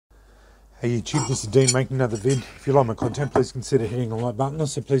Hey YouTube, this is Dean making another vid. If you like my content, please consider hitting the like button.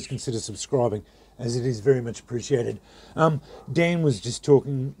 Also, please consider subscribing, as it is very much appreciated. Dan was just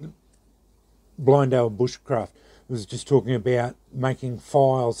talking, Blindale Bushcraft was just talking about making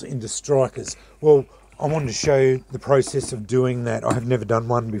files into strikers. Well, I wanted to show you the process of doing that. I have never done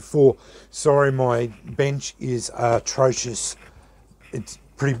one before. Sorry, my bench is atrocious. It's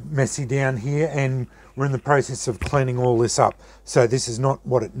pretty messy down here, and we're in the process of cleaning all this up. So this is not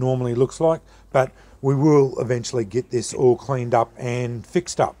what it normally looks like, but we will eventually get this all cleaned up and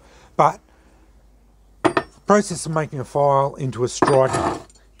fixed up. But the process of making a file into a striker: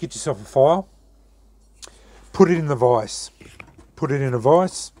 get yourself a file, put it in the vise, put it in a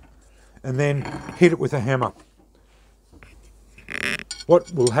vise, and then hit it with a hammer.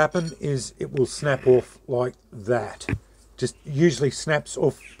 What will happen is it will snap off like that. Just usually snaps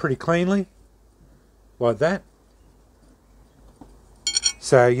off pretty cleanly, like that.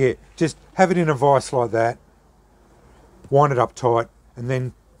 So yeah, just have it in a vise like that, wind it up tight, and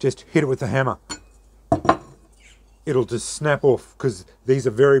then just hit it with the hammer. It'll just snap off, because these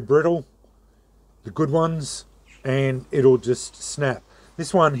are very brittle, the good ones, and it'll just snap.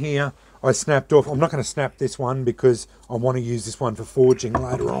 This one here I snapped off. I'm not going to snap this one because I want to use this one for forging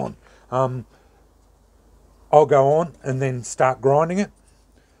later on. I'll go on and then start grinding it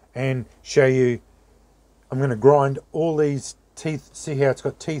and show you. I'm going to grind all these teeth. See how it's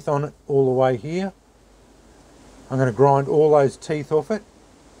got teeth on it all the way here? I'm going to grind all those teeth off it,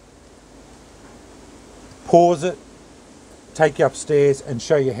 pause it, take you upstairs and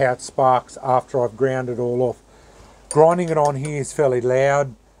show you how it sparks after I've ground it all off. Grinding it on here is fairly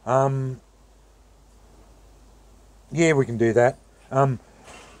loud. Yeah, we can do that. I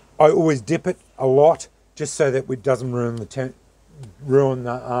always dip it a lot, just so that it doesn't ruin the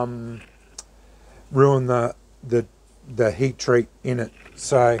heat treat in it.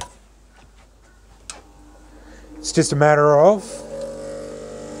 So it's just a matter of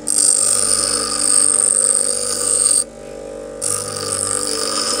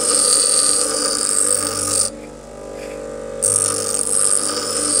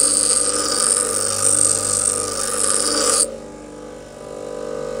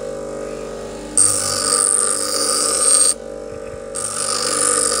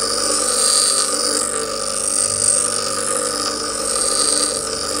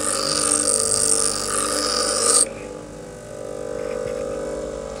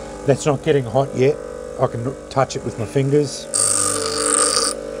that's not getting hot yet. I can touch it with my fingers.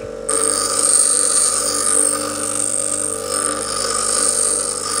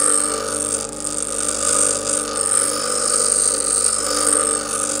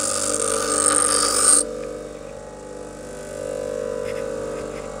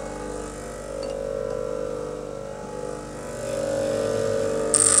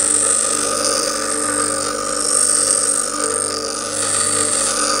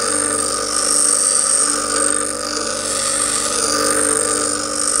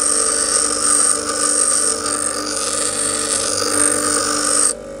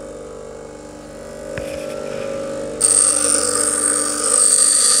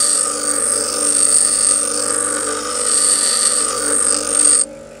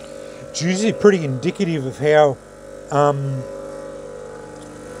 It's usually pretty indicative of how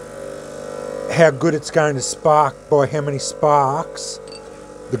good it's going to spark by how many sparks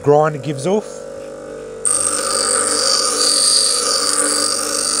the grinder gives off.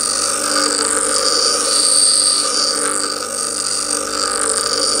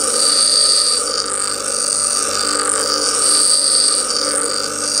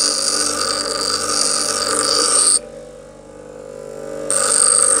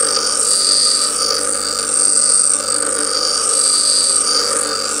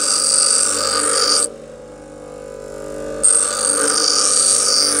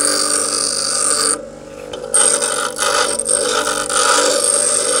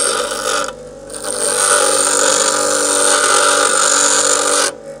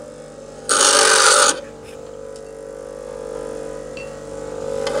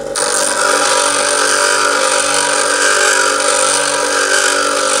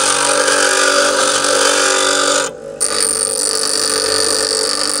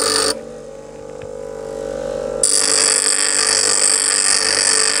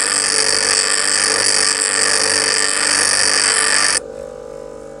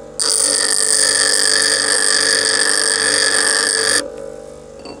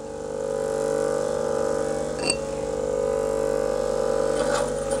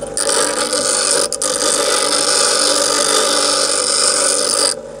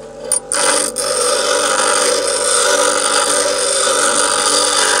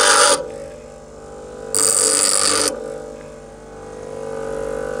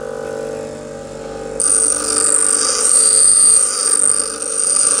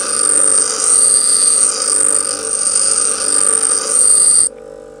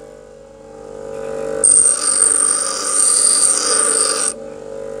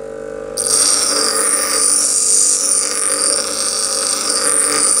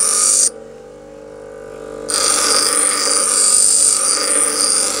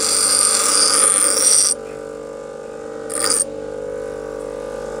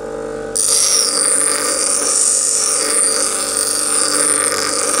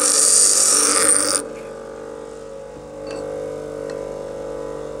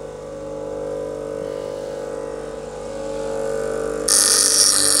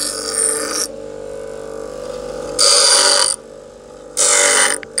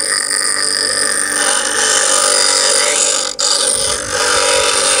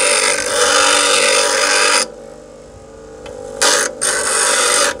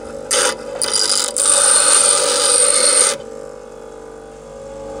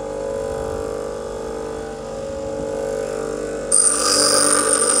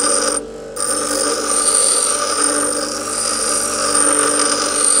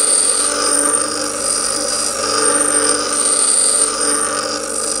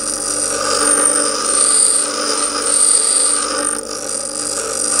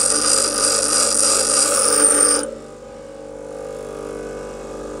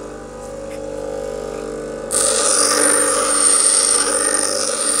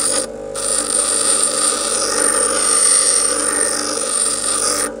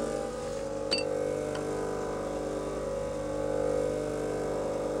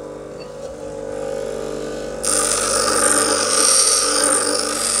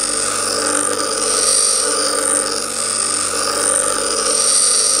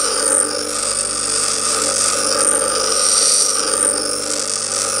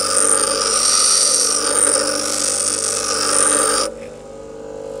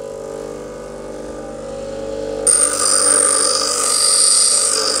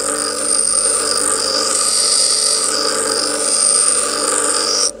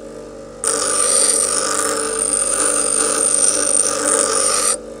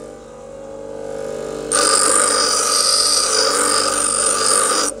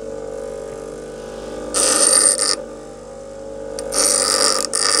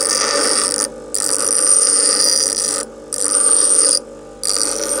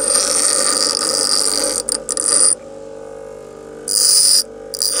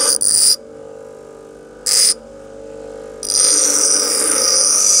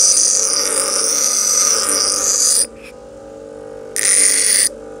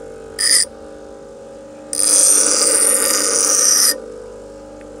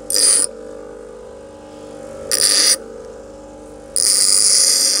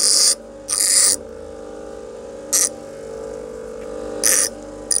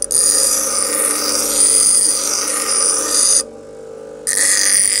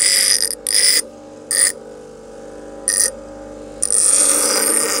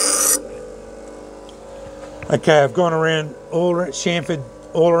 Okay, I've gone around chamfered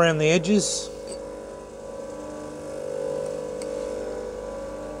all around the edges.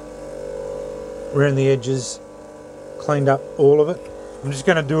 Around the edges, cleaned up all of it. I'm just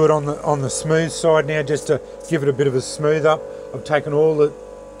going to do it on the smooth side now, just to give it a bit of a smooth up. I've taken all the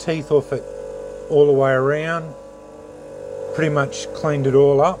teeth off it all the way around, pretty much cleaned it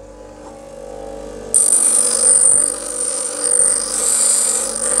all up.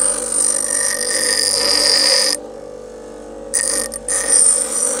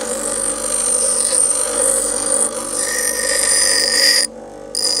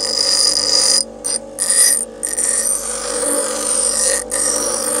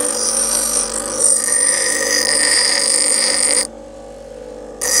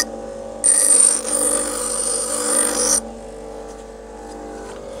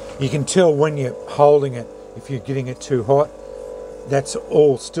 You can tell when you're holding it, if you're getting it too hot. That's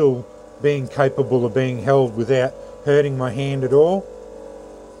all still being capable of being held without hurting my hand at all.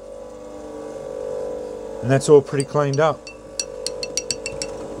 And that's all pretty cleaned up.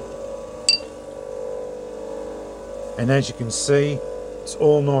 And as you can see, it's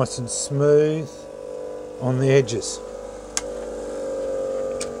all nice and smooth on the edges.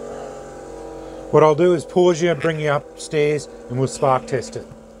 What I'll do is pause you, bring you upstairs, and we'll spark test it.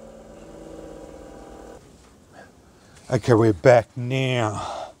 Okay, we're back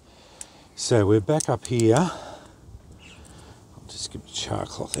now. So we're back up here. I'll just get the char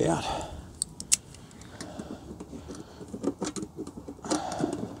cloth out.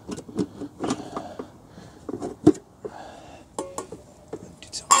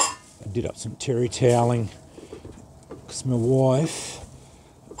 I did up some terry toweling because my wife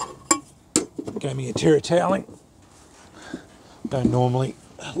gave me a terry toweling. Don't normally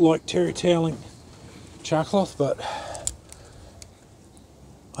like terry toweling char cloth, but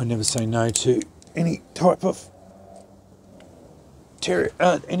I never say no to any type of char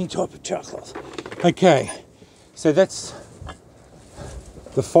cloth. Okay, so that's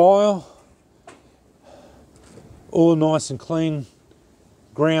the file, all nice and clean,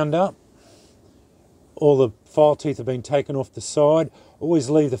 ground up. All the file teeth have been taken off the side. Always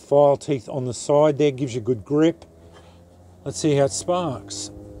leave the file teeth on the side there, gives you good grip. Let's see how it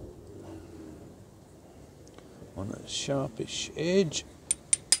sparks. On a sharpish edge.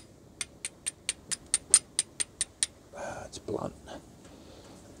 It's blunt.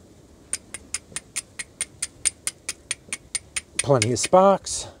 Plenty of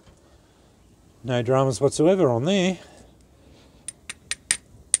sparks. No dramas whatsoever on there.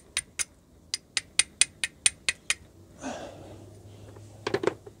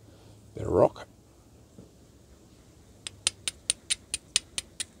 Bit of rock.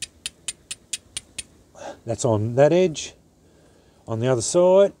 That's on that edge. On the other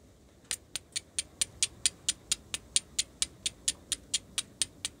side.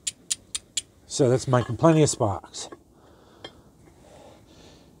 So that's making plenty of sparks.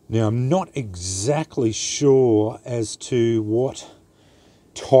 Now I'm not exactly sure as to what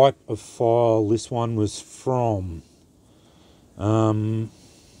type of file this one was from. I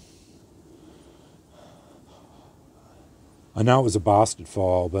know it was a bastard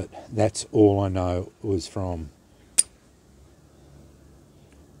file, but that's all I know it was from.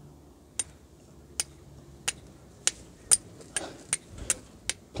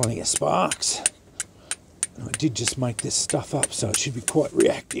 Plenty of sparks. I did just make this stuff up, so it should be quite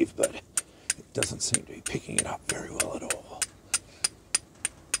reactive, but it doesn't seem to be picking it up very well at all.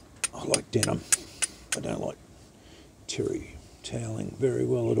 I like denim. I don't like terry toweling very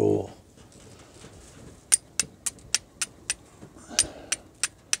well at all.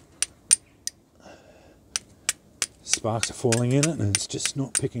 Sparks are falling in it and it's just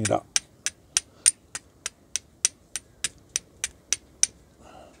not picking it up.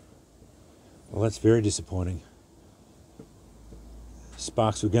 Well, that's very disappointing.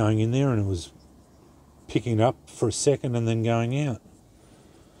 Sparks were going in there and it was picking it up for a second and then going out.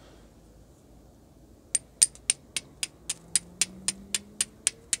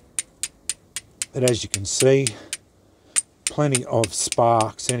 But as you can see, plenty of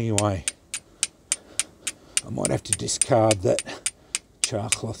sparks anyway. I might have to discard that char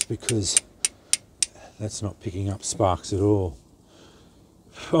cloth because that's not picking up sparks at all.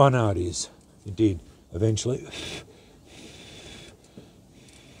 Oh no, it is. It did eventually.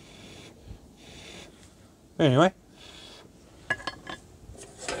 Anyway,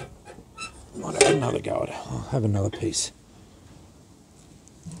 might have another go at it. I'll have another piece.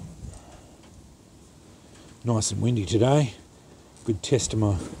 Nice and windy today. Good test of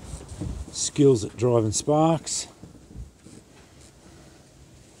my skills at driving sparks.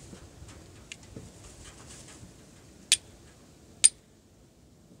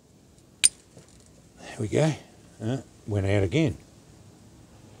 we go. Went out again.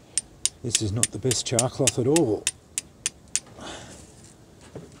 This is not the best char cloth at all.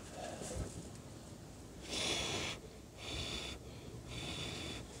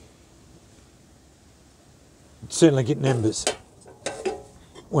 It's certainly getting embers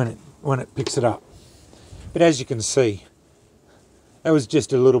when it picks it up. But as you can see, that was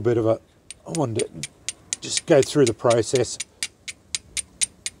just a little bit of a, I wanted to just go through the process.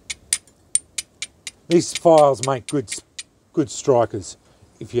 These files make good strikers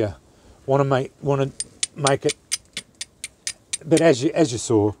if you want to make it. But as you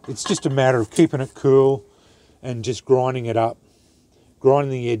saw, it's just a matter of keeping it cool and just grinding it up,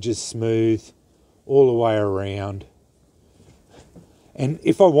 grinding the edges smooth all the way around. And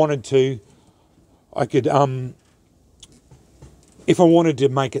if I wanted to, I could, if I wanted to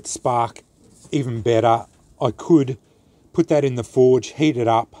make it spark even better, I could put that in the forge, heat it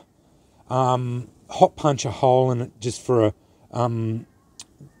up, hot punch a hole in it just for a,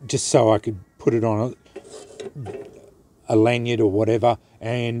 just so I could put it on a lanyard or whatever,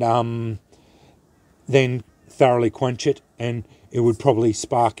 and then thoroughly quench it, and it would probably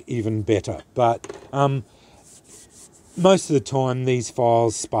spark even better. But most of the time these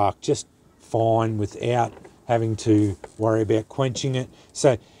files spark just fine without having to worry about quenching it.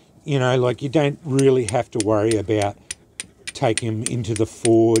 So, you know, like, you don't really have to worry about taking them into the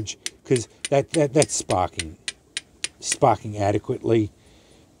forge, because that's sparking adequately,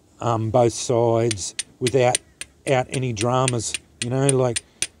 both sides, without any dramas. You know, like,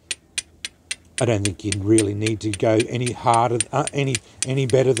 I don't think you'd really need to go any harder, any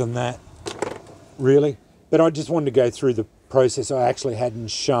better than that, really. But I just wanted to go through the process. I actually hadn't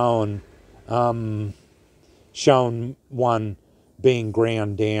shown one being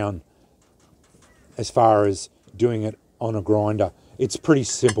ground down as far as doing it on a grinder. It's a pretty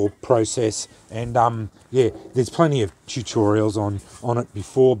simple process, and yeah, there's plenty of tutorials on it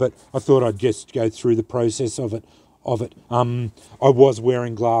before, but I thought I'd just go through the process of it. I was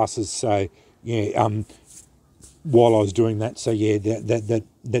wearing glasses, so yeah, while I was doing that, so yeah,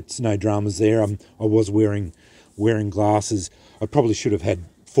 that's no dramas there. I was wearing glasses. I probably should have had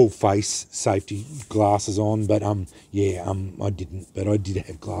full face safety glasses on, but yeah, I didn't, but I did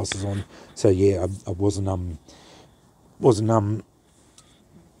have glasses on, so yeah, I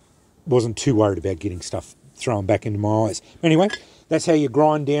wasn't too worried about getting stuff thrown back into my eyes. Anyway, that's how you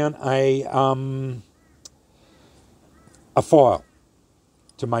grind down a file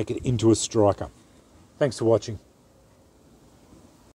to make it into a striker. Thanks for watching.